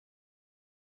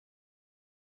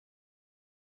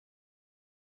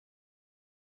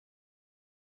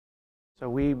So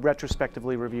we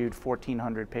retrospectively reviewed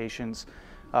 1,400 patients,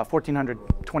 1,400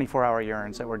 24-hour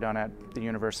urines that were done at the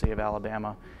University of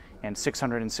Alabama, and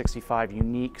 665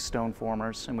 unique stone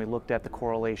formers, and we looked at the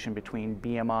correlation between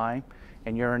BMI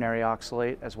and urinary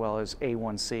oxalate, as well as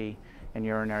A1c and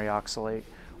urinary oxalate.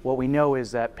 What we know is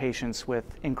that patients with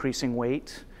increasing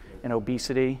weight and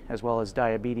obesity, as well as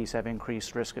diabetes, have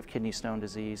increased risk of kidney stone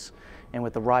disease. And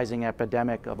with the rising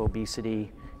epidemic of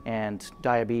obesity and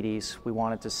diabetes, we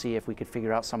wanted to see if we could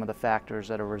figure out some of the factors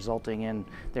that are resulting in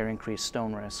their increased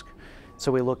stone risk.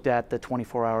 So we looked at the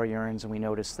 24-hour urines, and we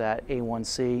noticed that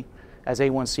A1c, as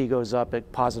A1c goes up,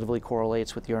 it positively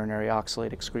correlates with urinary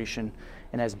oxalate excretion,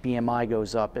 and as BMI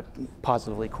goes up, it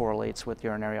positively correlates with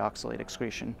urinary oxalate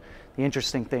excretion. The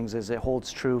interesting thing is it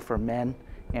holds true for men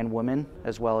and women,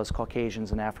 as well as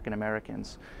Caucasians and African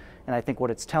Americans. And I think what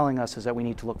it's telling us is that we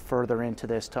need to look further into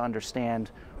this to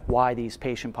understand why these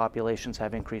patient populations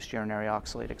have increased urinary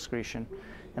oxalate excretion.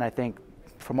 And I think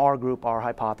from our group, our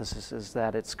hypothesis is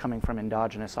that it's coming from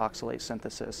endogenous oxalate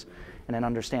synthesis. And in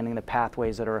understanding the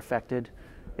pathways that are affected,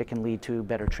 it can lead to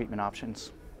better treatment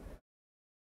options.